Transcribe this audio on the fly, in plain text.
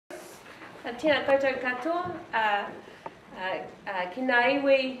Tēnā koutou katoa, ki ngā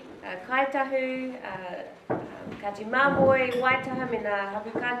iwi, kaitahu, kati mamoi, waitaha me ngā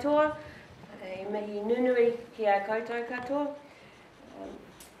hapu katoa, I mihi nunui ki a koutou katoa.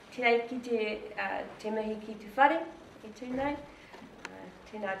 Tēnei ki te mihi ki te whare, I tūnei,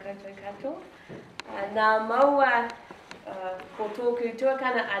 tēnā koutou katoa. Nā maua ko tōku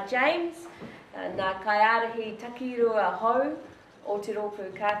tuakana a James, nā kaiarahi takirua hou, o te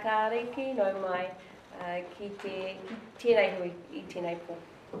rōpū kākāriki, no mai ki tēnei hui I tēnei pō.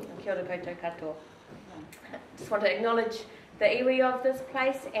 Kia ora koutou katoa. Just want to acknowledge the iwi of this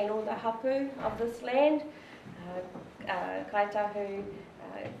place and all the hapu of this land. Kaitahu,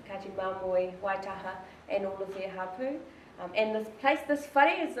 Kati Mamoi, Waitaha, and all of their hapu. And this place, this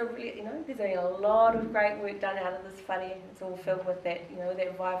whare is a really, there's a lot of great work done out of this whare. It's all filled with that,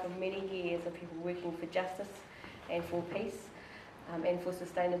 that vibe of many years of people working for justice and for peace. And for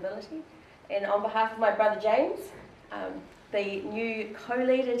sustainability. And on behalf of my brother James, the new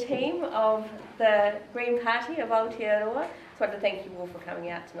co-leader team of the Green Party of Aotearoa, I just want to thank you all for coming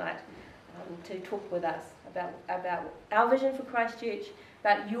out tonight to talk with us about our vision for Christchurch,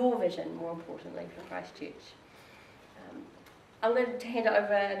 about your vision, more importantly, for Christchurch. I'm going to hand it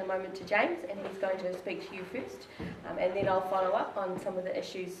over in a moment to James, and he's going to speak to you first, and then I'll follow up on some of the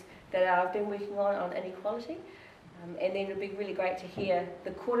issues that I've been working on inequality. And then it would be really great to hear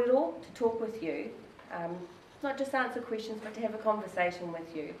the Coleaders to talk with you, not just answer questions, but to have a conversation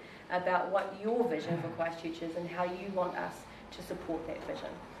with you about what your vision for Christchurch is and how you want us to support that vision.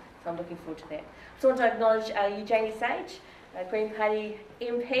 So I'm looking forward to that. I also want to acknowledge Eugenie Sage, a Green Party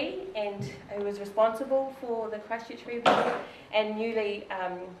MP, and who was responsible for the Christchurch rebuild, and newly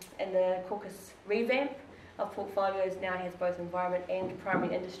in the caucus revamp of portfolios now has both environment and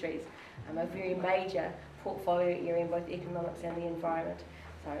primary industries, a very major portfolio area in both economics and the environment.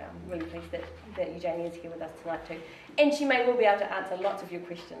 So I'm really pleased that Eugenie is here with us tonight too. And she may well be able to answer lots of your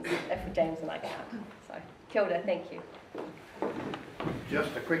questions if James and I can't. So, kia ora, thank you.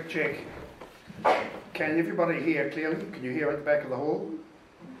 Just a quick check. Can everybody hear clearly? Can you hear at the back of the hall?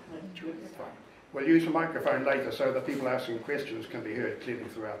 Fine. We'll use a microphone later so that people asking questions can be heard clearly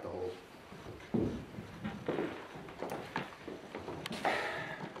throughout the hall.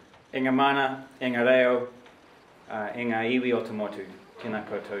 E ngā mana, e ngā reo, e ngā iwi o te motu, tēnā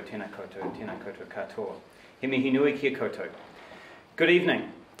koutou, tēnā koutou, tēnā koutou katoa. He mihi nui kia koutou. Good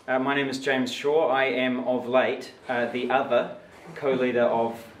evening. My name is James Shaw. I am of late the other co-leader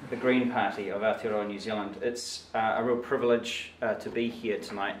of the Green Party of Aotearoa New Zealand. It's a real privilege to be here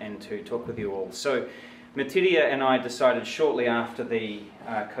tonight and to talk with you all. So Metiria and I decided shortly after the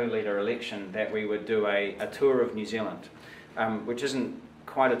co-leader election that we would do a tour of New Zealand, which isn't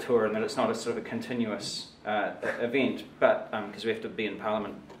quite a tour in that it's not a sort of a continuous event, but because we have to be in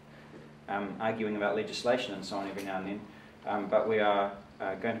Parliament arguing about legislation and so on every now and then. But we are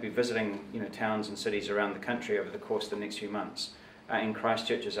going to be visiting towns and cities around the country over the course of the next few months. And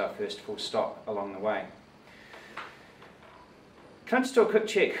Christchurch is our first full stop along the way. Can I just do a quick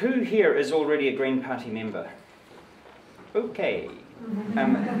check? Who here is already a Green Party member? Okay.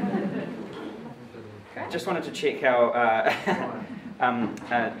 Just wanted to check how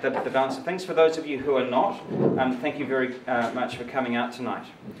the balance of things. For those of you who are not, thank you very much for coming out tonight.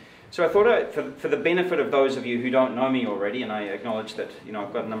 So I thought, for the benefit of those of you who don't know me already, and I acknowledge that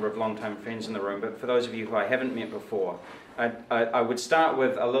I've got a number of long-time friends in the room, but for those of you who I haven't met before, I would start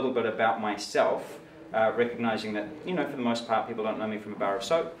with a little bit about myself, recognising that for the most part people don't know me from a bar of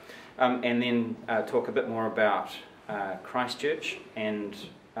soap, and then talk a bit more about Christchurch and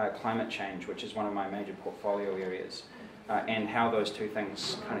climate change, which is one of my major portfolio areas. And how those two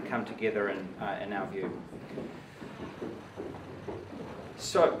things kind of come together in our view.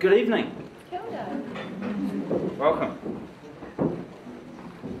 So, good evening. Kia ora. Welcome.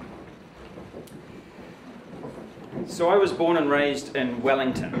 So I was born and raised in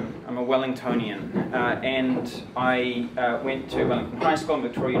Wellington. I'm a Wellingtonian, and I went to Wellington High School and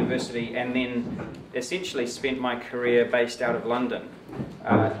Victoria University, and then essentially spent my career based out of London,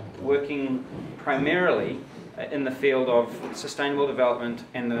 working primarily in the field of sustainable development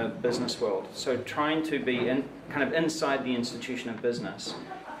and the business world. So trying to be kind of inside the institution of business,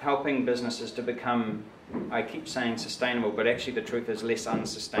 helping businesses to become, I keep saying sustainable, but actually the truth is less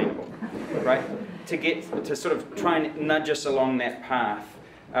unsustainable, right? To sort of try and nudge us along that path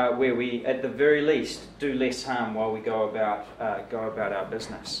where we, at the very least, do less harm while we go about our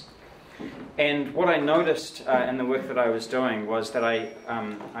business. And what I noticed in the work that I was doing was that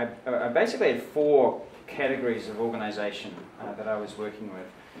I basically had four categories of organisation that I was working with.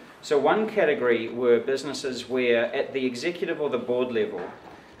 So one category were businesses where at the executive or the board level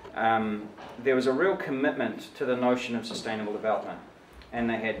there was a real commitment to the notion of sustainable development, and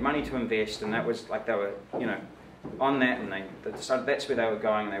they had money to invest, and that was like they were, on that, and they decided that's where they were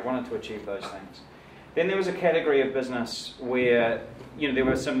going, and they wanted to achieve those things. Then there was a category of business where there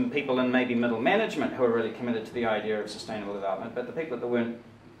were some people in maybe middle management who were really committed to the idea of sustainable development, but the people at the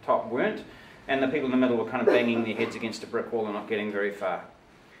top weren't, and the people in the middle were kind of banging their heads against a brick wall and not getting very far.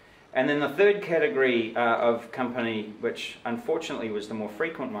 And then the third category of company, which unfortunately was the more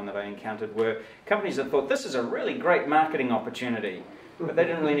frequent one that I encountered, were companies that thought this is a really great marketing opportunity, but they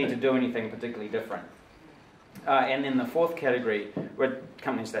didn't really need to do anything particularly different. And then the fourth category were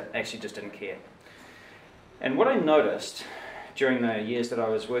companies that actually just didn't care. And what I noticed during the years that I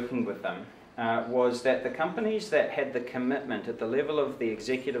was working with them was that the companies that had the commitment at the level of the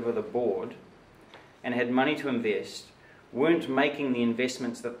executive or the board and had money to invest weren't making the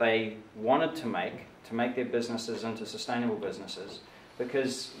investments that they wanted to make their businesses into sustainable businesses,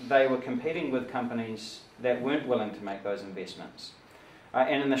 because they were competing with companies that weren't willing to make those investments.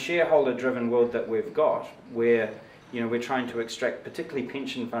 And in the shareholder-driven world that we've got, where we're trying to extract, particularly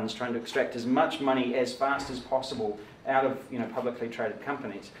pension funds, trying to extract as much money as fast as possible out of publicly traded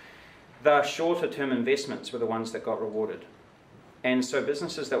companies, the shorter-term investments were the ones that got rewarded. And so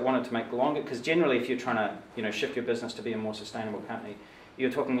businesses that wanted to make longer, because generally if you're trying to shift your business to be a more sustainable company, you're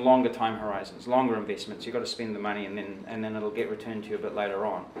talking longer time horizons, longer investments. You've got to spend the money, and then it'll get returned to you a bit later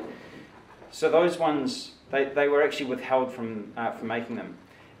on. So those ones, they were actually withheld from making them.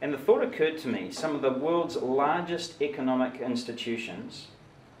 And the thought occurred to me, some of the world's largest economic institutions,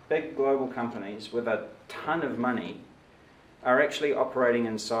 big global companies with a ton of money, are actually operating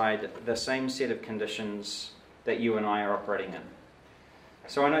inside the same set of conditions that you and I are operating in.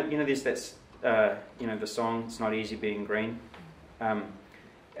 So I know, there's that, the song, "It's Not Easy Being Green."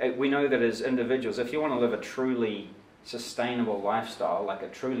 We know that as individuals, if you want to live a truly sustainable lifestyle, like a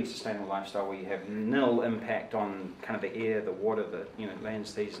truly sustainable lifestyle where you have nil impact on kind of the air, the water, the land,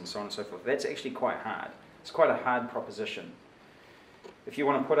 seas, and so on and so forth, that's actually quite hard. It's quite a hard proposition. If you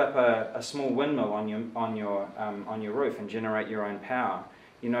want to put up a small windmill on your roof and generate your own power,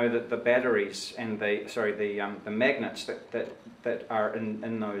 you know that the batteries and the magnets that are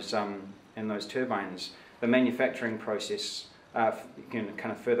in those turbines, the manufacturing process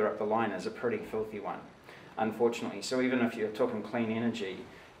kind of further up the line is a pretty filthy one, unfortunately. So even if you're talking clean energy,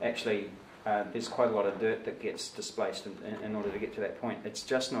 actually there's quite a lot of dirt that gets displaced in order to get to that point. It's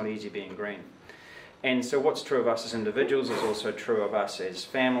just not easy being green. And so what's true of us as individuals is also true of us as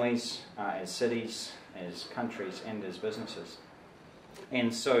families, as cities, as countries, and as businesses.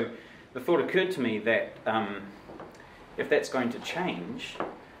 And so the thought occurred to me that if that's going to change,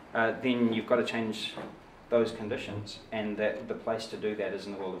 then you've got to change those conditions, and that the place to do that is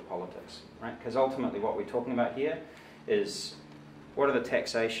in the world of politics, right? Because ultimately what we're talking about here is what are the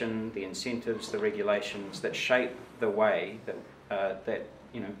taxation, the incentives, the regulations that shape the way that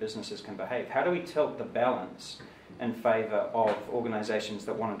businesses can behave. How do we tilt the balance in favour of organisations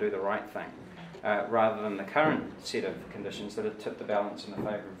that want to do the right thing, rather than the current set of conditions that have tipped the balance in the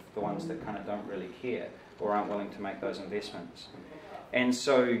favour of the ones that kind of don't really care or aren't willing to make those investments. And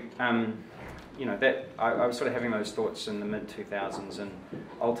so, that I was sort of having those thoughts in the mid-2000s, and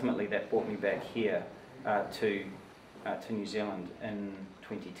ultimately that brought me back here to New Zealand in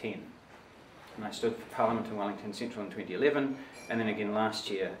 2010. And I stood for Parliament in Wellington Central in 2011, and then again last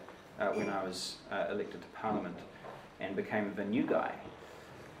year when I was elected to Parliament and became the new guy,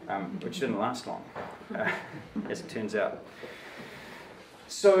 which didn't last long, as it turns out.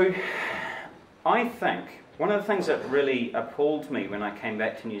 So I think one of the things that really appalled me when I came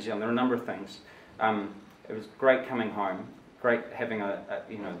back to New Zealand, there are a number of things. It was great coming home, great having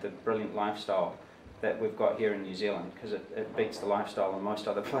the brilliant lifestyle that we've got here in New Zealand, because it beats the lifestyle in most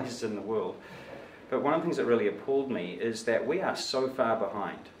other places in the world. But one of the things that really appalled me is that we are so far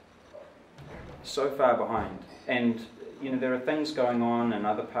behind. So far behind. And, there are things going on in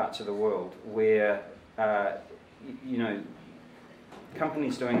other parts of the world where,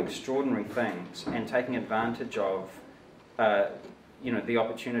 companies doing extraordinary things and taking advantage of, the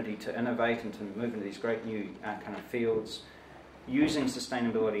opportunity to innovate and to move into these great new kind of fields, using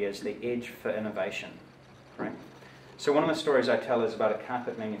sustainability as the edge for innovation, right? So one of the stories I tell is about a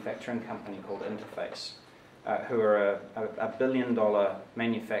carpet manufacturing company called Interface, who are a $1 billion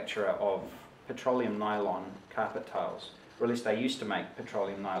manufacturer of petroleum nylon carpet tiles, or at least they used to make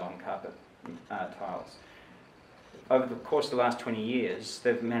petroleum nylon carpet tiles. Over the course of the last 20 years,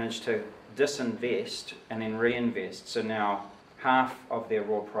 they've managed to disinvest and then reinvest. So now half of their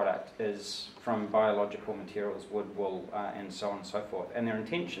raw product is from biological materials, wood, wool, and so on and so forth. And their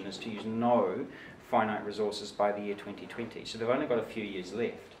intention is to use no finite resources by the year 2020. So they've only got a few years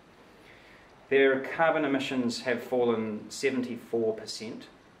left. Their carbon emissions have fallen 74%.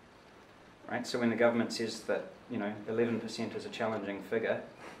 Right? So when the government says that 11% is a challenging figure,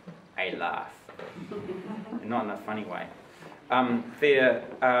 I laugh. Not in a funny way. I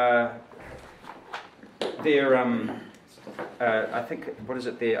think what is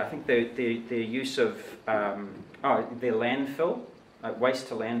it there? I think their use of their landfill, waste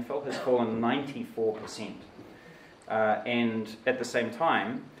to landfill, has fallen 94%. And at the same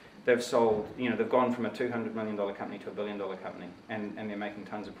time, they've sold, they've gone from a $200 million company to a $1 billion company, and they're making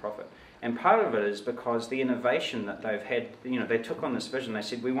tons of profit. And part of it is because the innovation that they've had, they took on this vision. They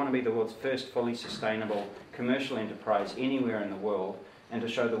said, we want to be the world's first fully sustainable commercial enterprise anywhere in the world, and to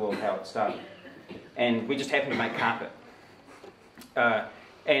show the world how it's done. And we just happen to make carpet.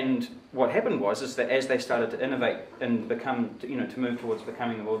 And what happened is that as they started to innovate and become, to move towards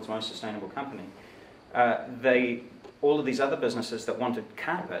becoming the world's most sustainable company, all of these other businesses that wanted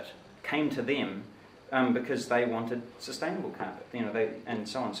carpet came to them because they wanted sustainable carpet, and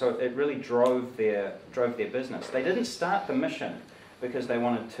so on. So it really drove their business. They didn't start the mission because they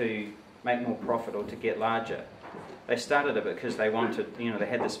wanted to make more profit or to get larger. They started it because they wanted, they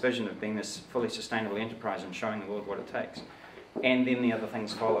had this vision of being this fully sustainable enterprise and showing the world what it takes. And then the other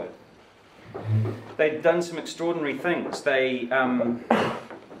things followed. They'd done some extraordinary things. They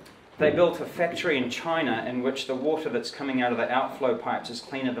built a factory in China in which the water that's coming out of the outflow pipes is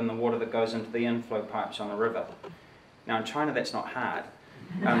cleaner than the water that goes into the inflow pipes on the river. Now in China that's not hard.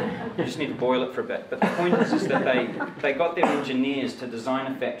 You just need to boil it for a bit. But the point is that they got their engineers to design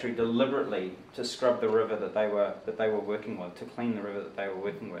a factory deliberately to scrub the river that they were working with, to clean the river that they were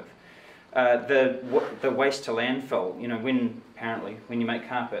working with. The waste to landfill, when you make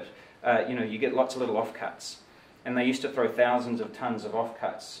carpet, you get lots of little offcuts. And they used to throw thousands of tons of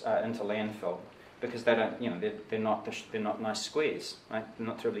offcuts into landfill because they don't, they're not nice squares, right? They're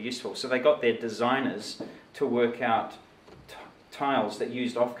not terribly useful. So they got their designers to work out tiles that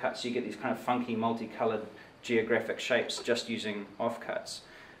used offcuts. So you get these kind of funky, multicoloured geographic shapes just using offcuts.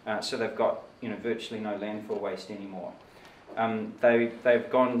 So they've got, virtually no landfill waste anymore. They've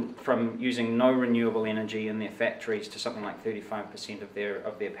gone from using no renewable energy in their factories to something like 35% of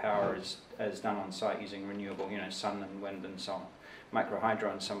their power is done on site using renewable, sun and wind and so on,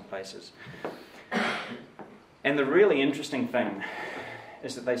 microhydro in some places. And the really interesting thing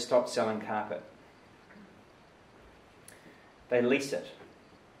is that they stopped selling carpet. They lease it.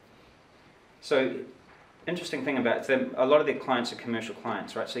 So, interesting thing about it, a lot of their clients are commercial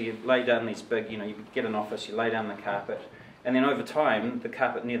clients, right? So you lay down these big, you get an office, you lay down the carpet, and then over time, the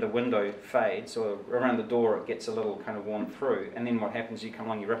carpet near the window fades, or around the door it gets a little kind of worn through, and then what happens, you come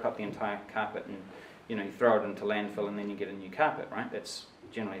along, you rip up the entire carpet, and you throw it into landfill, and then you get a new carpet, right? That's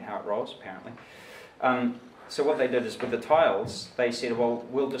generally how it rolls, apparently. So what they did is with the tiles, they said, well,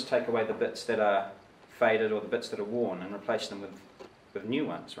 we'll just take away the bits that are faded or the bits that are worn and replace them with new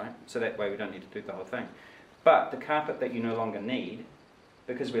ones, right? So that way we don't need to do the whole thing. But the carpet that you no longer need,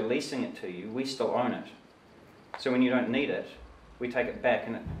 because we're leasing it to you, we still own it. So when you don't need it, we take it back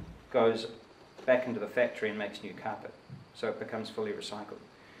and it goes back into the factory and makes new carpet. So it becomes fully recycled.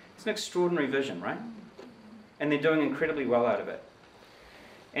 It's an extraordinary vision, right? And they're doing incredibly well out of it.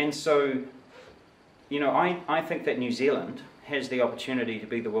 And so, I think that New Zealand has the opportunity to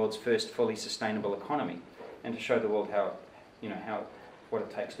be the world's first fully sustainable economy and to show the world what it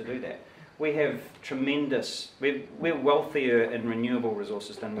takes to do that. We have we're wealthier in renewable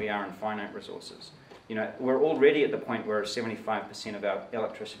resources than we are in finite resources. We're already at the point where 75% of our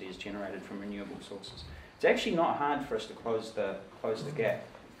electricity is generated from renewable sources. It's actually not hard for us to close the gap.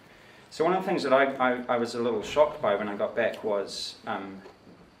 So one of the things that I was a little shocked by when I got back was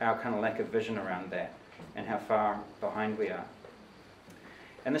our kind of lack of vision around that and how far behind we are.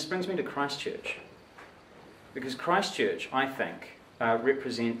 And this brings me to Christchurch. Because Christchurch, I think,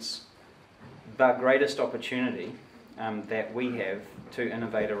 represents the greatest opportunity that we have to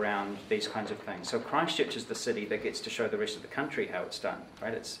innovate around these kinds of things. So Christchurch is the city that gets to show the rest of the country how it's done,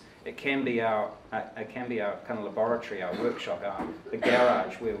 right? It can be our kind of laboratory, our workshop, the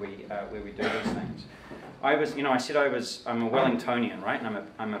garage where we do these things. I'm a Wellingtonian, right? And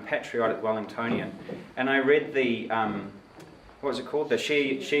I'm a patriotic Wellingtonian, and I read the what was it called? The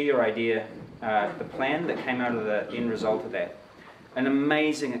Share Your Idea, the plan that came out of the end result of that. An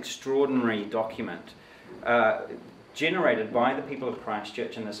amazing, extraordinary document generated by the people of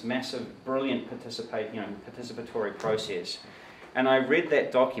Christchurch in this massive, brilliant participatory process. And I read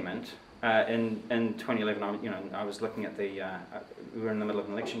that document in 2011. I was looking at we were in the middle of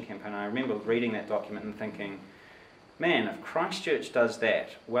an election campaign. And I remember reading that document and thinking, man, if Christchurch does that,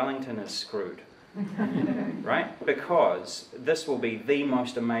 Wellington is screwed. Right? Because this will be the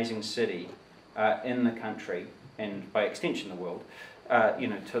most amazing city in the country, and by extension the world,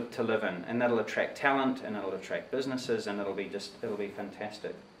 to live in. And that'll attract talent, and it'll attract businesses, and it'll be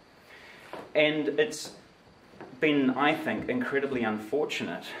fantastic. And it's been, I think, incredibly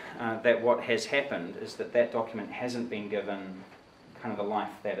unfortunate that what has happened is that document hasn't been given kind of the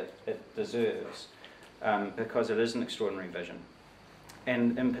life that it deserves, because it is an extraordinary vision.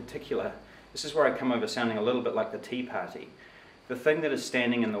 And in particular, this is where I come over sounding a little bit like the Tea Party. The thing that is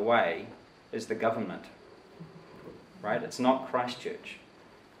standing in the way is the government, right? It's not Christchurch.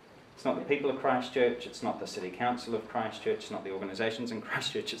 It's not the people of Christchurch, it's not the City Council of Christchurch, it's not the organisations in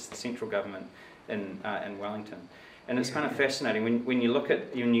Christchurch, it's the central government in Wellington. And it's kind of fascinating when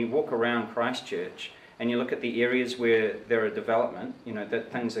you walk around Christchurch and you look at the areas where there are development,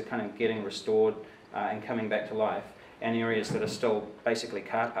 that things are kind of getting restored and coming back to life, and areas that are still basically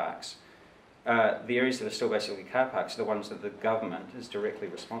car parks. The areas that are still basically car parks are the ones that the government is directly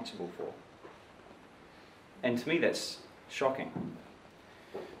responsible for. And to me that's shocking.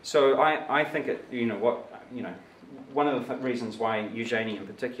 So I think one of the reasons why Eugenie in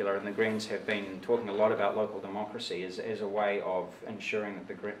particular and the Greens have been talking a lot about local democracy is as a way of ensuring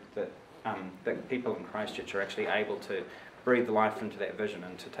that people in Christchurch are actually able to breathe life into that vision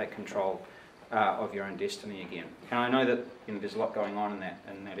and to take control of your own destiny again. And I know that there's a lot going on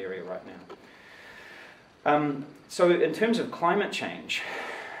in that area right now. So in terms of climate change,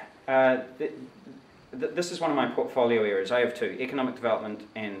 this is one of my portfolio areas. I have two: economic development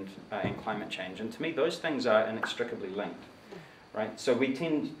and climate change. And to me, those things are inextricably linked, right? So we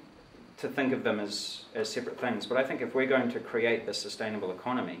tend to think of them as separate things. But I think if we're going to create this sustainable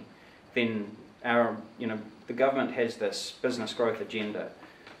economy, then the government has this business growth agenda.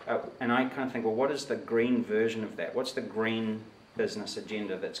 And I kind of think, well, what is the green version of that? What's the green business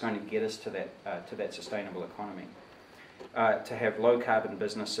agenda that's going to get us to that sustainable economy? To have low carbon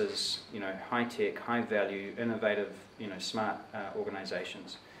businesses, high tech, high value, innovative, smart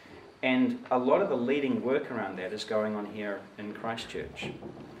organisations. And a lot of the leading work around that is going on here in Christchurch.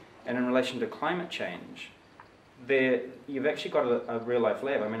 And in relation to climate change, you've actually got a real life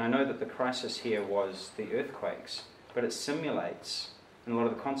lab. I mean, I know that the crisis here was the earthquakes, but it simulates, and a lot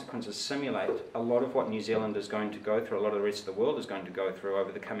of the consequences simulate a lot of what New Zealand is going to go through, a lot of the rest of the world is going to go through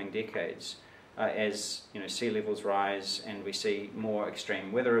over the coming decades. As sea levels rise and we see more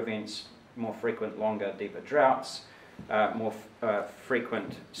extreme weather events, more frequent, longer, deeper droughts, more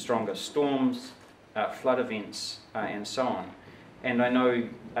frequent, stronger storms, flood events, and so on. And I know,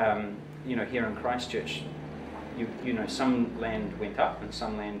 here in Christchurch, some land went up and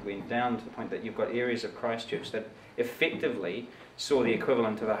some land went down, to the point that you've got areas of Christchurch that effectively saw the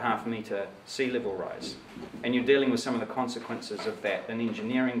equivalent of a half-metre sea level rise. And you're dealing with some of the consequences of that in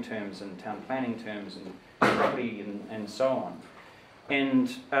engineering terms and town planning terms and property and so on. And,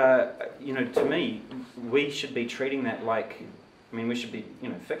 to me, we should be treating that we should be,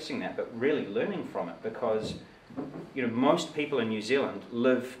 fixing that, but really learning from it, because, most people in New Zealand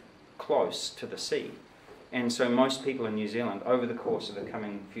live close to the sea. And so most people in New Zealand, over the course of the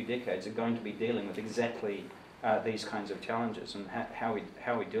coming few decades, are going to be dealing with exactly these kinds of challenges and how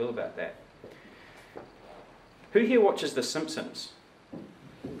we deal about that. Who here watches The Simpsons?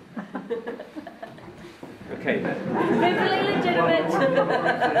 Okay. Perfectly legitimate.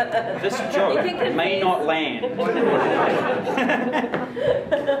 This joke may not land.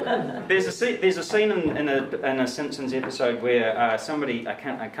 There's a scene in a Simpsons episode where somebody, I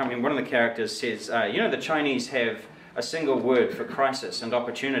can't remember, one of the characters says, the Chinese have a single word for crisis and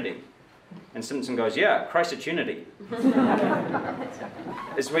opportunity. And Simpson goes, yeah, Christchurchunity.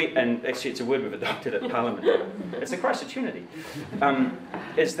 And actually it's a word we've adopted at Parliament. It's a Christchurchunity.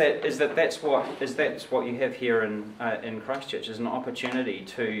 That's what you have here in Christchurch, is an opportunity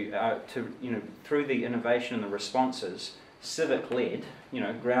to through the innovation and the responses, civic-led,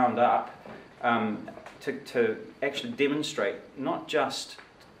 ground up, to actually demonstrate, not just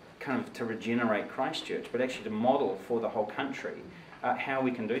kind of to regenerate Christchurch, but actually to model for the whole country how we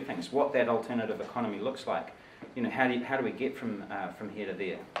can do things, what that alternative economy looks like. How do we get from here to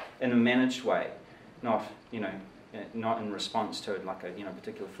there in a managed way, not in response to like a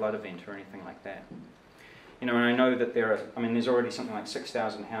particular flood event or anything like that. And I know that there's already something like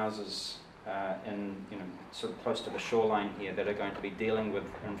 6,000 houses in sort of close to the shoreline here that are going to be dealing with,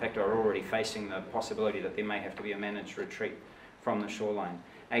 in fact, are already facing the possibility that there may have to be a managed retreat from the shoreline.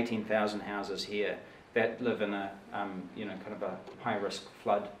 18,000 houses here that live in a kind of a high-risk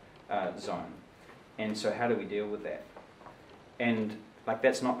flood zone. And so how do we deal with that? And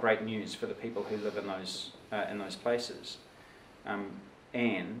that's not great news for the people who live in those places.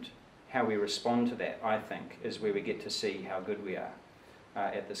 And how we respond to that, I think, is where we get to see how good we are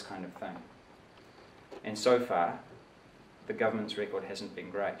at this kind of thing. And so far, the government's record hasn't been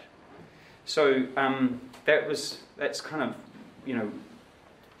great. So that's kind of, you know,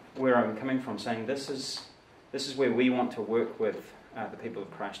 where I'm coming from, saying this is where we want to work with the people of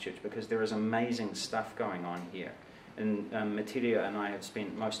Christchurch, because there is amazing stuff going on here. And Metiria and I have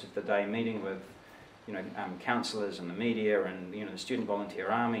spent most of the day meeting with, you know, councillors and the media and, you know, the Student Volunteer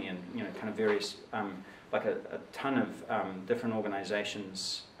Army and, you know, kind of various, like a ton of different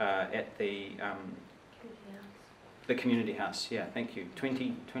organisations at the community house. Yeah, thank you.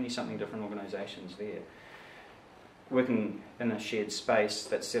 20 something different organisations there, working in a shared space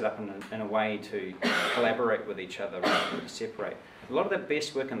that's set up in a way to collaborate with each other rather than to separate. A lot of the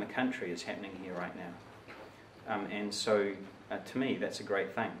best work in the country is happening here right now. And so, to me, that's a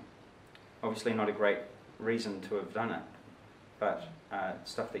great thing. Obviously not a great reason to have done it, but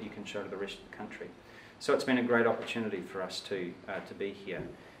stuff that you can show to the rest of the country. So it's been a great opportunity for us to be here.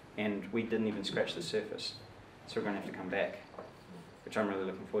 And we didn't even scratch the surface. So we're going to have to come back, which I'm really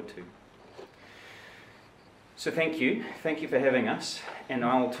looking forward to. So thank you for having us, and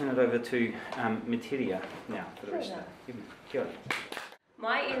I'll turn it over to Metiria now for the rest of it. Kia ora.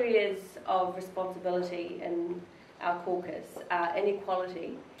 My areas of responsibility in our caucus are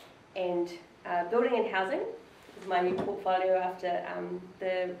inequality and building and housing. This is my new portfolio after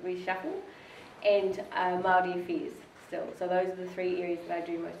the reshuffle, and Māori affairs still. So those are the three areas that I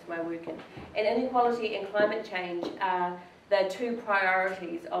do most of my work in. And inequality and climate change are the two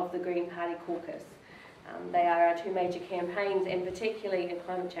priorities of the Green Party caucus. They are our two major campaigns, and particularly in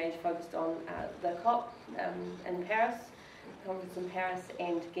climate change focused on the COP in Paris, the conference in Paris,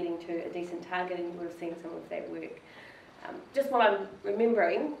 and getting to a decent target, and you would have seen some of that work. Just while I'm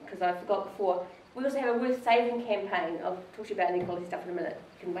remembering, because I forgot before, we also have a worth saving campaign. I'll talk to you about inequality stuff in a minute.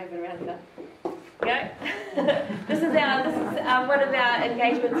 You can wave it around here. This is one of our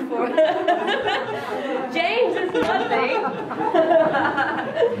engagements for James is nodding.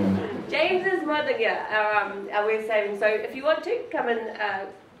 James is nodding, yeah, our worth saving. So if you want to come in,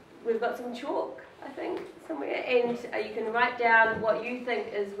 we've got some chalk, I think, somewhere, and you can write down what you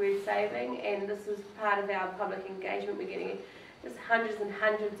think is worth saving. And this is part of our public engagement. We're getting just hundreds and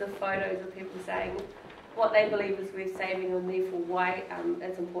hundreds of photos of people saying what they believe is worth saving, and therefore why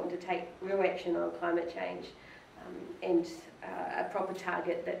it's important to take real action on climate change and a proper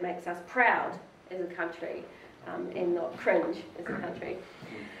target that makes us proud as a country and not cringe as a country.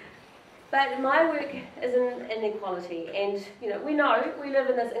 But my work is in inequality, and you know we live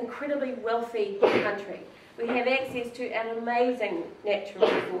in this incredibly wealthy country. We have access to an amazing natural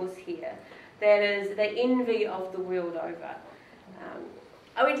resource here that is the envy of the world over.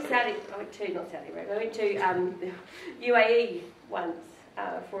 I went to UAE once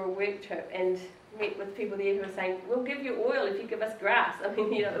for a work trip and met with people there who were saying, "We'll give you oil if you give us grass." I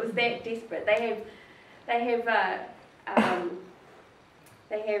mean, you know, it was that desperate. They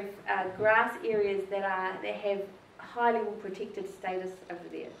have grass areas that have high level protected status over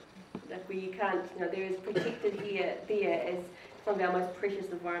there, like where you can't, you know, there is protected there as some of our most precious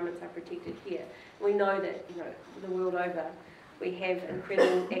environments are protected here. We know that, you know, the world over, we have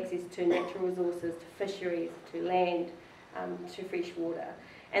incredible access to natural resources, to fisheries, to land, to fresh water.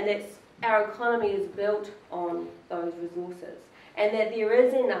 And that's, our economy is built on those resources. And that there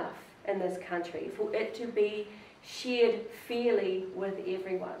is enough in this country for it to be shared fairly with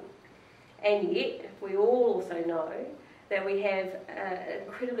everyone. And yet, we all also know that we have an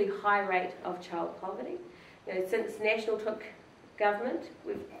incredibly high rate of child poverty. You know, since National took government,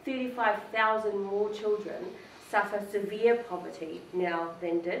 we've 35,000 more children suffer severe poverty now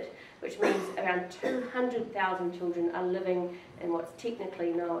than did, which means around 200,000 children are living in what's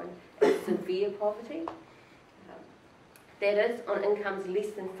technically known as severe poverty. That is on incomes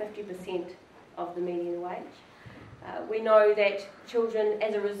less than 50% of the median wage. We know that children,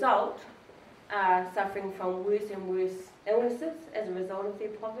 as a result, are suffering from worse and worse illnesses as a result of their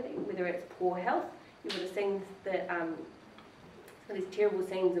poverty, whether it's poor health. You would have seen these terrible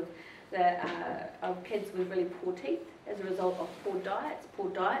scenes of kids with really poor teeth as a result of poor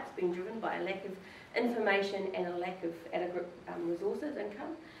diets being driven by a lack of information and a lack of adequate resources,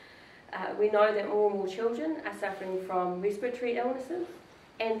 income. We know that more and more children are suffering from respiratory illnesses,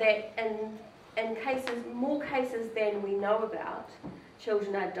 and that in more cases than we know about,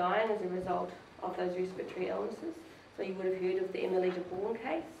 children are dying as a result of those respiratory illnesses. So you would have heard of the Emily de Bourne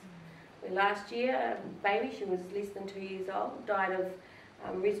case, where last year a baby, she was less than 2 years old, died of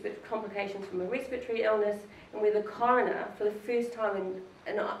complications from a respiratory illness, and where the coroner, for the first time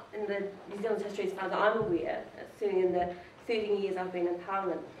in the New Zealand's history as far as I'm aware, certainly in the 13 years I've been in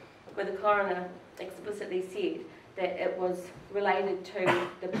Parliament, where the coroner explicitly said that it was related to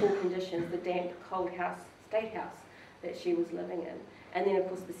the poor conditions, the damp, cold house, state house that she was living in. And then, of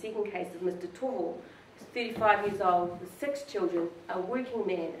course, the second case of Mr. Tovo, who's 35 years old, with 6 children, a working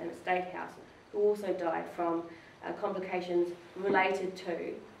man in a state house, who also died from complications related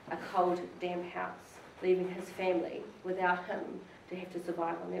to a cold, damp house, leaving his family without him to have to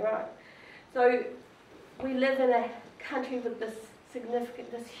survive on their own. So we live in a country with this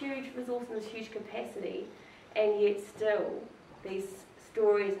huge resource and this huge capacity, and yet still these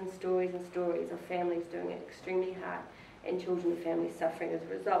stories and stories and stories of families doing it extremely hard and children and families suffering as a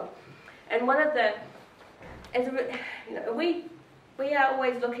result. And one of the, we are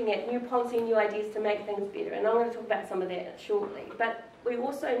always looking at new policy, new ideas to make things better, and I'm going to talk about some of that shortly. But we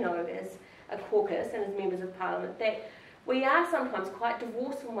also know as a caucus and as members of Parliament that we are sometimes quite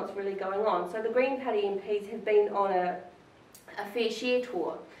divorced from what's really going on. So the Green Party MPs have been on a fair share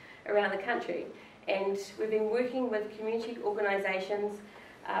tour around the country, and we've been working with community organisations,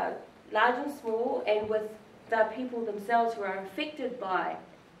 large and small, and with the people themselves who are affected by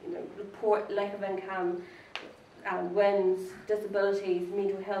the poor, lack of income, winds, disabilities,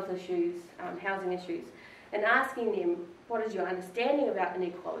 mental health issues, housing issues, and asking them, what is your understanding about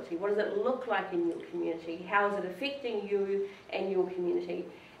inequality? What does it look like in your community? How is it affecting you and your community?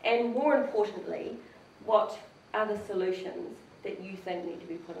 And more importantly, what are the solutions that you think need to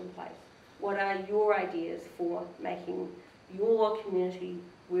be put in place? What are your ideas for making your community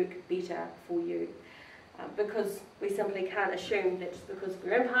work better for you? Because we simply can't assume that just because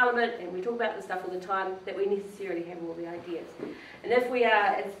we're in Parliament and we talk about this stuff all the time that we necessarily have all the ideas. And if we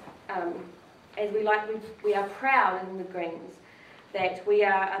are, we are proud in the Greens that we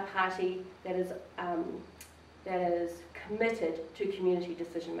are a party that is committed to community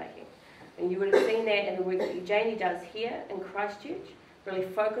decision making. And you would have seen that in the work that Janie does here in Christchurch, really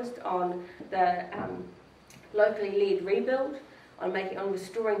focused on the locally led rebuild, on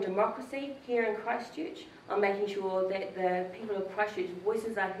restoring democracy here in Christchurch, on making sure that the people of Christchurch's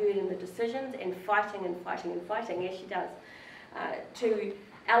voices are heard in the decisions, and fighting and fighting and fighting, as she does, to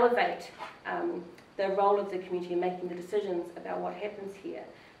elevate the role of the community in making the decisions about what happens here.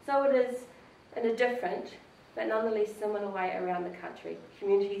 So it is in a different, but nonetheless similar way around the country.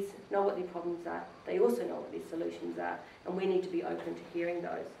 Communities know what their problems are, they also know what their solutions are, and we need to be open to hearing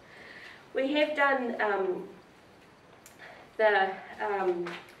those. We have done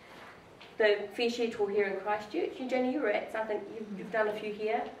the Fair Share tour here in Christchurch. Jenny, you were at, so I think you've done a few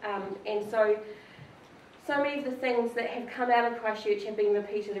here, and so many of the things that have come out of Christchurch have been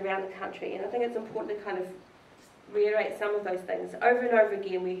repeated around the country, and I think it's important to kind of reiterate some of those things. Over and over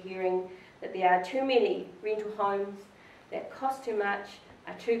again we're hearing that there are too many rental homes that cost too much,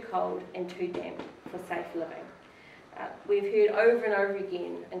 are too cold and too damp for safe living. We've heard over and over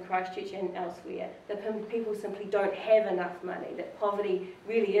again in Christchurch and elsewhere that people simply don't have enough money, that poverty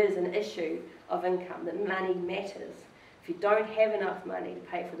really is an issue of income, that money matters. If you don't have enough money to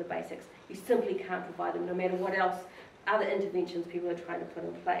pay for the basics, you simply can't provide them, no matter what else, other interventions people are trying to put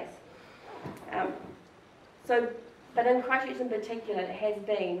in place. But in Christchurch in particular, it has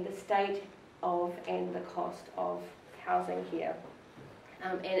been the state of and the cost of housing here.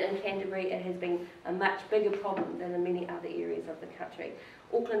 And in Canterbury, it has been a much bigger problem than in many other areas of the country.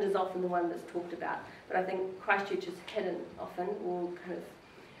 Auckland is often the one that's talked about, but I think Christchurch is hidden often, or kind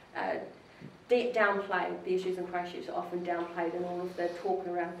of downplayed. The issues in Christchurch are often downplayed in all of the talk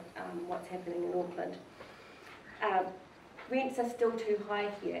around what's happening in Auckland. Rents are still too high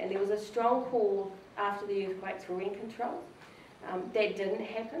here, and there was a strong call after the earthquakes for rent control. That didn't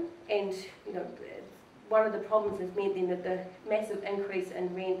happen, and one of the problems has meant then that the massive increase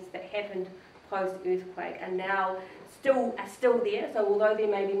in rents that happened post-earthquake are now still there. So although there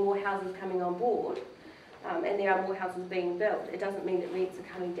may be more houses coming on board, and there are more houses being built, it doesn't mean that rents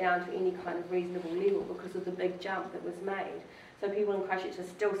are coming down to any kind of reasonable level because of the big jump that was made. So people in Christchurch are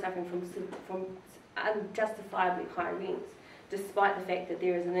still suffering from unjustifiably high rents, despite the fact that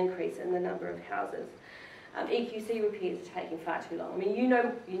there is an increase in the number of houses. EQC repairs are taking far too long. I mean, you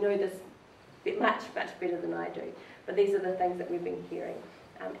know this much better than I do, but these are the things that we've been hearing,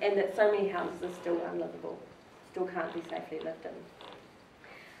 and that so many houses are still unlivable, still can't be safely lived in.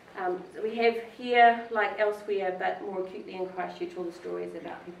 So we have here, like elsewhere, but more acutely in Christchurch, all the stories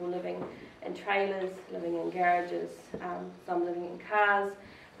about people living in trailers, living in garages, some living in cars,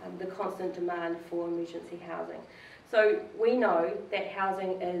 the constant demand for emergency housing. So we know that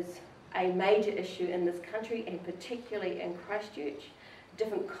housing is a major issue in this country, and particularly in Christchurch.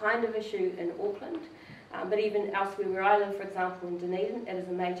 Different kind of issue in Auckland, but even elsewhere where I live, for example in Dunedin, it is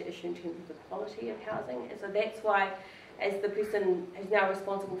a major issue in terms of the quality of housing. And so that's why, as the person who's now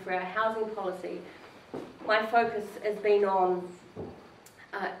responsible for our housing policy, my focus has been on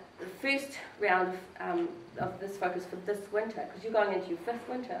the first round of this focus for this winter, because you're going into your 5th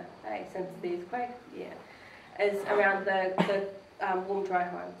winter, since the earthquake, is around the warm, dry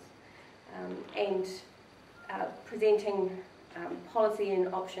homes, and presenting policy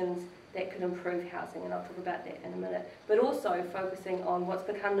and options that could improve housing, and I'll talk about that in a minute, but also focusing on what's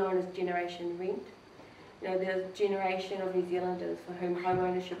become known as generation rent. You know, there's a generation of New Zealanders for whom home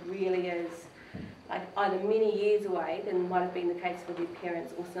ownership really is like either many years away than might have been the case for their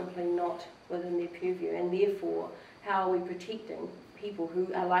parents, or simply not within their purview, and therefore how are we protecting people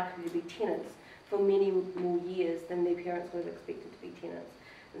who are likely to be tenants for many more years than their parents would have expected to be tenants.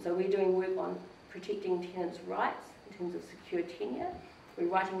 And so we're doing work on protecting tenants' rights in terms of secure tenure. We're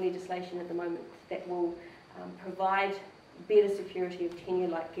writing legislation at the moment that will provide better security of tenure,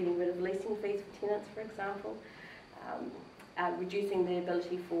 like getting rid of leasing fees for tenants, for example, reducing the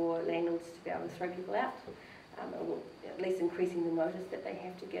ability for landlords to be able to throw people out, or at least increasing the notice that they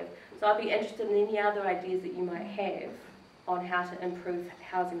have to give. So I'd be interested in any other ideas that you might have on how to improve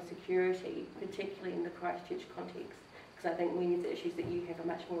housing security, particularly in the Christchurch context, because I think many of the issues that you have are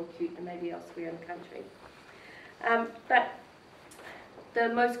much more acute than maybe elsewhere in the country. But the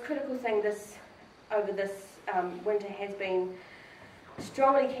most critical thing over this winter has been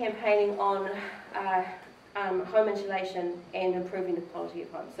strongly campaigning on home insulation and improving the quality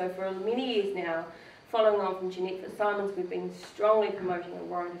of homes. So for many years now, following on from Jeanette Fitzsimons, we've been strongly promoting a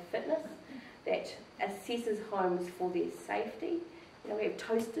warrant of fitness that assesses homes for their safety. You know, we have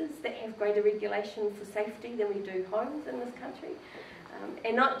toasters that have greater regulation for safety than we do homes in this country,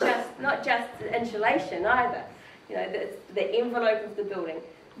 and not just insulation either. You know, the envelope of the building.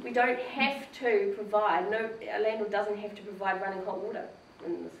 We don't have to provide, a landlord doesn't have to provide running hot water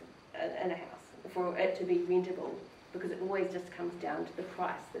in a house for it to be rentable, because it always just comes down to the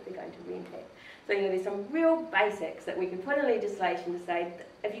price that they're going to rent at. So, you know, there's some real basics that we can put in legislation to say that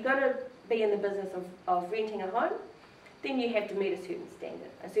if you're going to be in the business of renting a home, then you have to meet a certain standard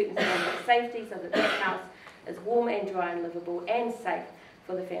of safety, so that that house is warm and dry and livable and safe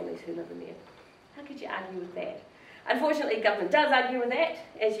for the families who live in there. How could you argue with that? Unfortunately, government does argue with that,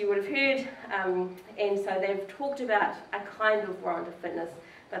 as you would have heard, and so they've talked about a kind of warrant of fitness,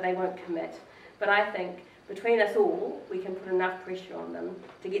 but they won't commit. But I think between us all, we can put enough pressure on them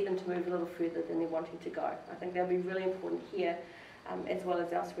to get them to move a little further than they're wanting to go. I think that'll be really important here, as well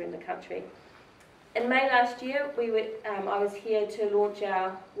as elsewhere in the country. In May last year, I was here to launch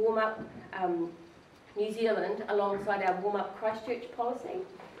our Warm Up New Zealand alongside our Warm Up Christchurch policy.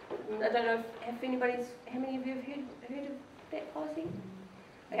 I don't know how many of you have heard of that policy?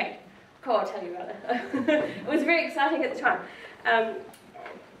 Okay, cool, I'll tell you about it. It was very exciting at the time.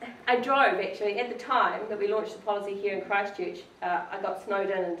 I drove, actually, at the time that we launched the policy here in Christchurch. I got snowed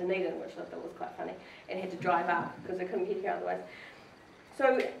in Dunedin, which I thought was quite funny, and had to drive up because I couldn't get here otherwise.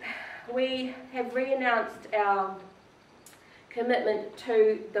 So we have re-announced our commitment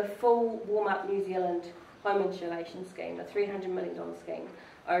to the full Warm Up New Zealand home insulation scheme, a $300 million scheme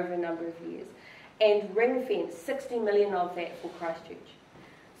over a number of years, and ring-fence 60 million of that for Christchurch.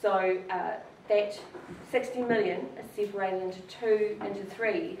 So that 60 million is separated into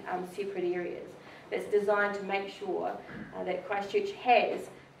three separate areas. That's designed to make sure that Christchurch has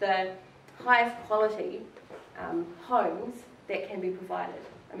the highest quality homes that can be provided.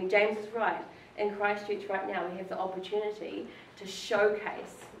 I mean, James is right. In Christchurch right now, we have the opportunity to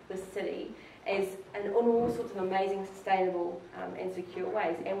showcase the city as in all sorts of amazing, sustainable and secure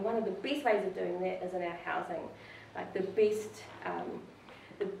ways. And one of the best ways of doing that is in our housing. Like the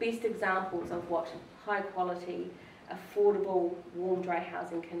best examples of what high quality, affordable, warm, dry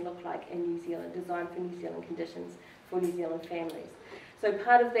housing can look like in New Zealand, designed for New Zealand conditions for New Zealand families. So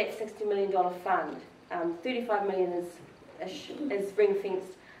part of that $60 million fund, 35 million is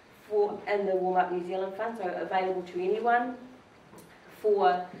ring-fenced in the Warm Up New Zealand fund, so available to anyone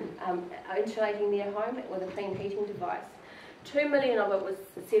for insulating their home with a clean heating device. 2 million of it was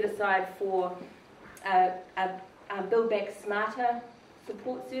set aside for a Build Back Smarter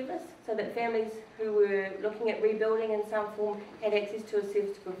support service, so that families who were looking at rebuilding in some form had access to a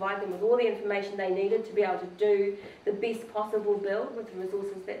service to provide them with all the information they needed to be able to do the best possible build with the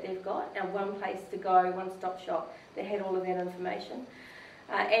resources that they've got, and one place to go, one-stop shop that had all of that information.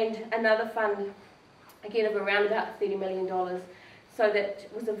 And another fund, again of around about $30 million, so that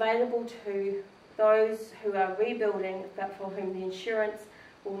was available to those who are rebuilding but for whom the insurance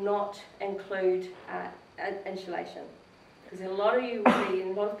will not include insulation. Because a lot of you will be,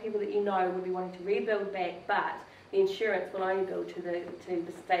 and a lot of people that you know will be wanting to rebuild back, but the insurance will only build to the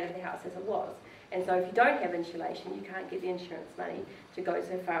state of the house as it was. And so if you don't have insulation, you can't get the insurance money to go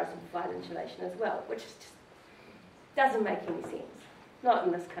so far as to provide insulation as well, which just doesn't make any sense. Not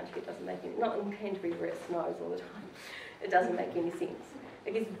in this country, it doesn't make any, not in Canterbury where it snows all the time. It doesn't make any sense.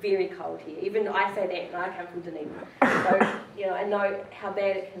 It gets very cold here. Even I say that, and I come from Dunedin. So, you know, I know how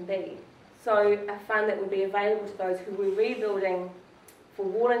bad it can be. So a fund that would be available to those who were rebuilding for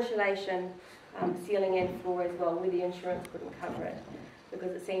wall insulation, ceiling and floor as well, where the insurance couldn't cover it.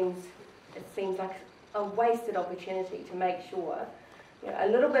 Because it seems like a wasted opportunity to make sure, you know, a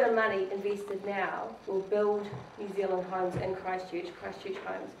little bit of money invested now will build New Zealand homes in Christchurch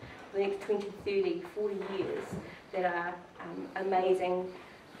homes for the next 20, 30, 40 years that are amazing,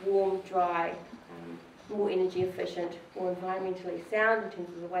 warm, dry, more energy efficient, more environmentally sound in terms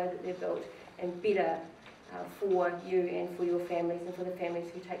of the way that they're built, and better for you and for your families and for the families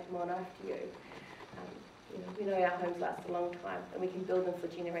who take them on after you. You know, we know our homes last a long time and we can build them for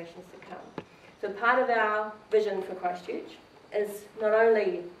generations to come. So part of our vision for Christchurch is not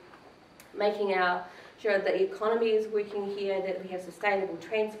only making sure that the economy is working here, that we have sustainable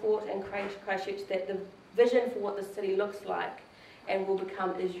transport in Christchurch, that the vision for what the city looks like and will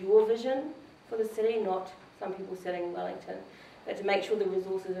become is your vision for the city, not some people sitting in Wellington, but to make sure the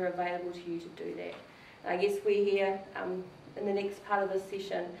resources are available to you to do that. And I guess we're here in the next part of this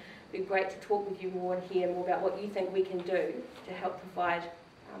session. It'd be great to talk with you more and hear more about what you think we can do to help provide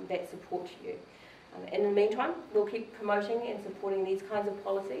that support to you. In the meantime, we'll keep promoting and supporting these kinds of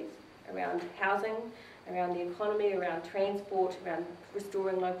policies around housing, around the economy, around transport, around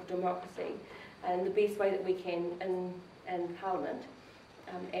restoring local democracy, and the best way that we can in Parliament,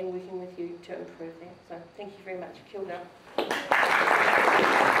 and working with you to improve that. So thank you very much. Kia ora.